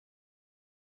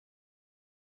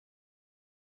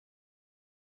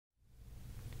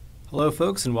Hello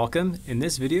folks and welcome. In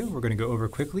this video, we're going to go over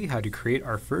quickly how to create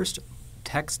our first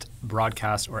text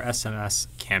broadcast or SMS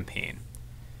campaign.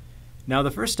 Now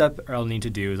the first step I'll need to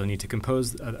do is I'll need to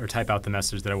compose or type out the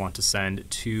message that I want to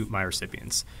send to my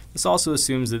recipients. This also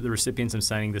assumes that the recipients I'm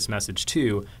sending this message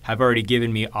to have already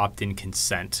given me opt-in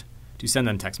consent to send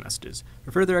them text messages.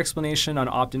 For further explanation on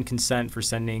opt-in consent for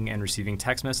sending and receiving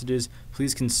text messages,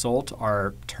 please consult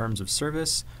our terms of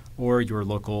service or your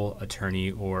local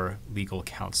attorney or legal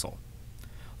counsel.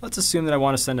 Let's assume that I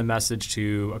want to send a message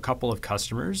to a couple of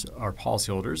customers or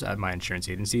policyholders at my insurance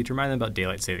agency to remind them about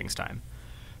daylight savings time.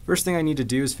 First thing I need to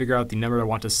do is figure out the number I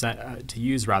want to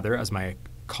use as my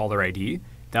caller ID.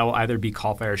 That will either be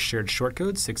CallFire's shared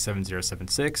shortcode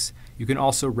 67076. You can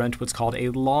also rent what's called a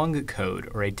long code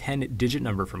or a 10-digit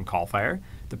number from CallFire.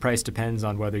 The price depends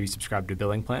on whether you subscribe to a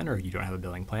billing plan or you don't have a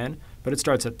billing plan, but it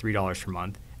starts at $3 per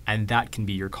month, and that can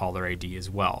be your caller ID as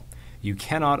well. You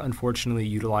cannot, unfortunately,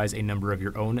 utilize a number of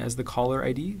your own as the caller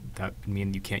ID. That would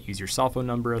mean you can't use your cell phone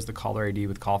number as the caller ID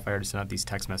with CallFire to send out these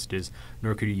text messages,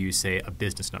 nor could you use, say, a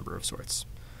business number of sorts.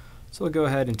 So I'll go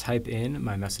ahead and type in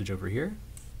my message over here.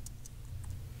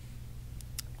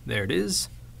 There it is.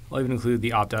 I'll even include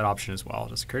the opt-out option as well,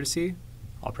 just a courtesy.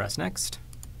 I'll press next.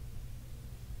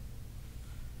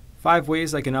 5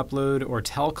 ways I can upload or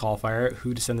tell CallFire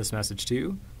who to send this message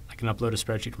to. I can upload a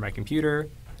spreadsheet from my computer.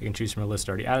 I can choose from a list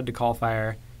already added to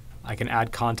CallFire. I can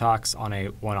add contacts on a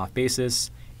one-off basis.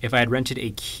 If I had rented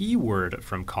a keyword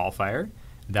from CallFire,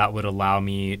 that would allow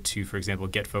me to, for example,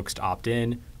 get folks to opt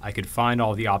in. I could find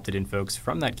all the opted in folks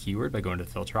from that keyword by going to the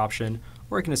filter option,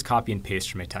 or I can just copy and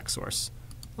paste from a text source.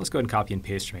 Let's go ahead and copy and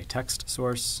paste from a text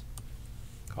source.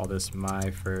 Call this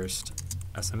my first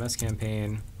SMS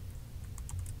campaign.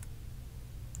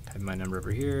 Type my number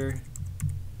over here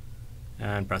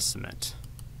and press submit.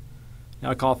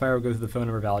 Now CallFire will go through the phone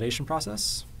number validation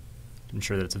process to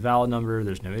ensure that it's a valid number,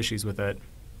 there's no issues with it.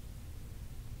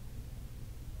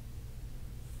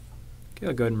 Okay,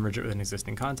 I'll go ahead and merge it with an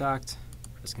existing contact.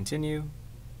 Press continue.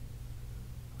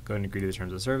 I'll go ahead and agree to the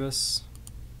terms of service.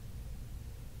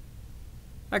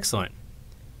 Excellent.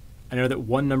 I know that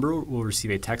one number will receive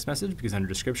a text message because under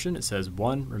description it says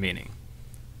 1 remaining.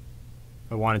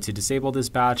 If I wanted to disable this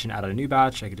batch and add a new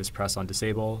batch, I could just press on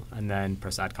disable and then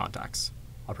press add contacts.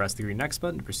 I'll press the green next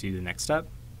button to proceed to the next step.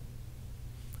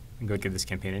 And go give this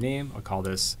campaign a name. I'll call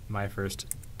this my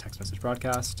first text message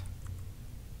broadcast.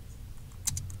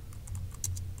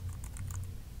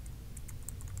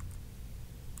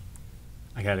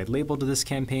 I got a label to this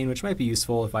campaign, which might be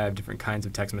useful if I have different kinds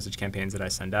of text message campaigns that I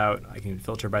send out. I can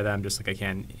filter by them just like I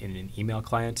can in an email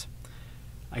client.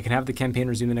 I can have the campaign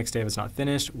resume the next day if it's not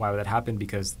finished. Why would that happen?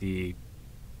 Because the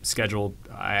schedule,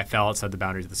 I fell outside the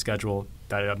boundaries of the schedule.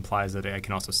 That implies that I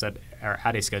can also set or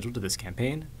add a schedule to this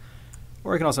campaign.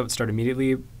 Or I can also have it start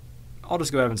immediately. I'll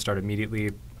just go ahead and start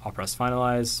immediately. I'll press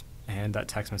finalize, and that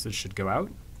text message should go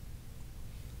out.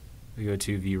 We go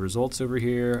to view results over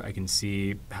here. I can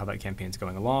see how that campaign's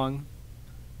going along.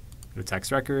 Go to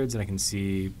text records, and I can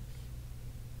see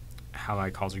how my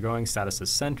calls are going. Status is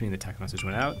sent, meaning the text message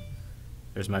went out.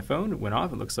 There's my phone, it went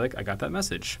off. It looks like I got that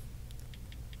message.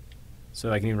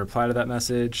 So I can even reply to that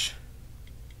message.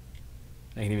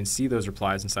 I can even see those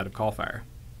replies inside of CallFire.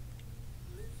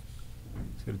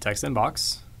 So go to text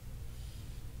inbox.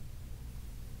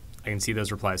 I can see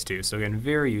those replies too. So again,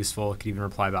 very useful. I could even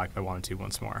reply back if I wanted to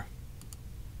once more.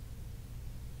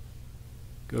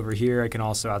 Go over here. I can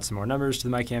also add some more numbers to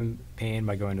my campaign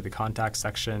by going to the contacts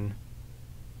section.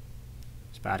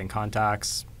 Just by adding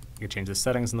contacts. You can change the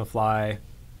settings on the fly. I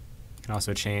can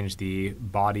also change the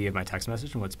body of my text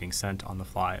message and what's being sent on the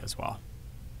fly as well.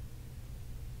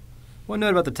 One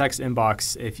note about the text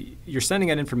inbox, if you're sending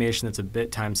out information that's a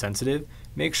bit time sensitive,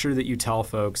 make sure that you tell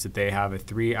folks that they have a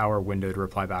 3-hour window to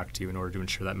reply back to you in order to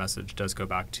ensure that message does go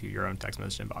back to your own text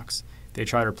message inbox. If they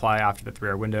try to reply after the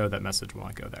 3-hour window, that message will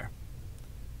not go there.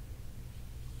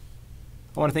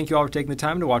 I want to thank you all for taking the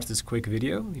time to watch this quick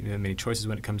video. You have many choices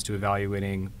when it comes to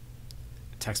evaluating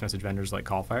text message vendors like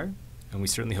CallFire, and we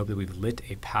certainly hope that we've lit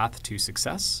a path to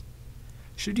success.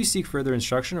 Should you seek further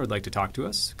instruction or would like to talk to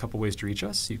us, a couple ways to reach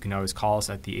us. You can always call us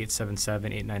at the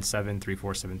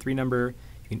 877-897-3473 number.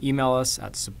 You can email us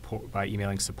at by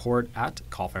emailing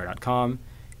support@callfire.com.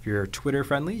 If you're Twitter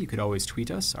friendly, you could always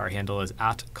tweet us. Our handle is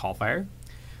 @callfire.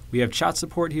 We have chat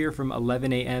support here from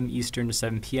 11 a.m. Eastern to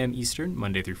 7 p.m. Eastern,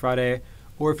 Monday through Friday.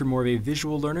 Or if you're more of a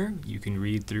visual learner, you can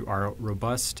read through our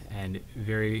robust and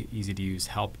very easy to use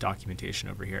help documentation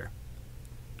over here.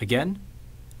 Again,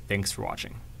 thanks for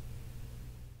watching.